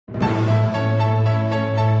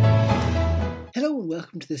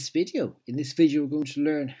welcome to this video. In this video we're going to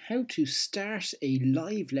learn how to start a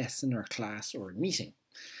live lesson or class or meeting.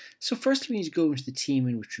 So first we need to go into the team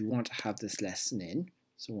in which we want to have this lesson in.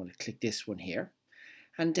 So I want to click this one here.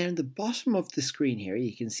 And down the bottom of the screen here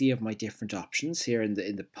you can see I have my different options here in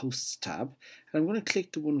the posts tab. And I'm going to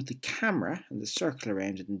click the one with the camera and the circle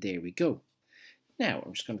around it, and there we go. Now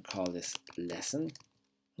I'm just going to call this lesson.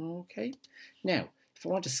 Okay. Now if I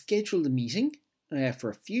want to schedule the meeting for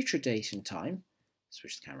a future date and time,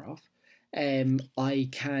 switch the camera off, I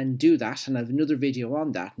can do that, and I have another video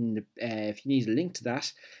on that, and if you need a link to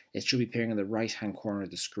that, it should be appearing on the right hand corner of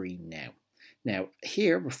the screen now. Now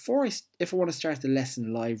here, if I want to start the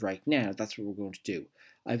lesson live right now, that's what we're going to do.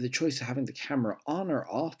 I have the choice of having the camera on or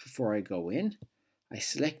off before I go in. I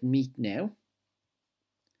select Meet Now,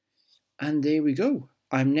 and there we go.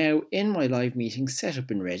 I'm now in my live meeting set up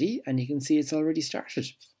and ready, and you can see it's already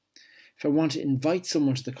started. If I want to invite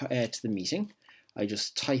someone to the meeting, I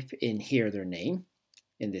just type in here their name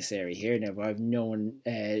in this area here. Now I've known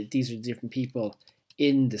these are the different people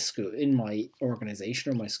in the school, in my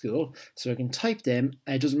organization or my school, so I can type them.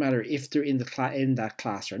 It doesn't matter if they're in that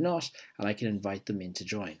class or not, and I can invite them in to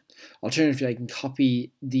join. Alternatively, I can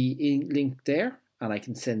copy the link there and I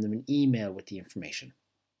can send them an email with the information.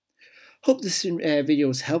 Hope this video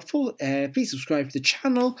was helpful. Please subscribe to the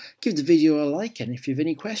channel, give the video a like, and if you have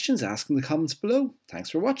any questions, ask in the comments below. Thanks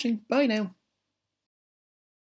for watching. Bye now.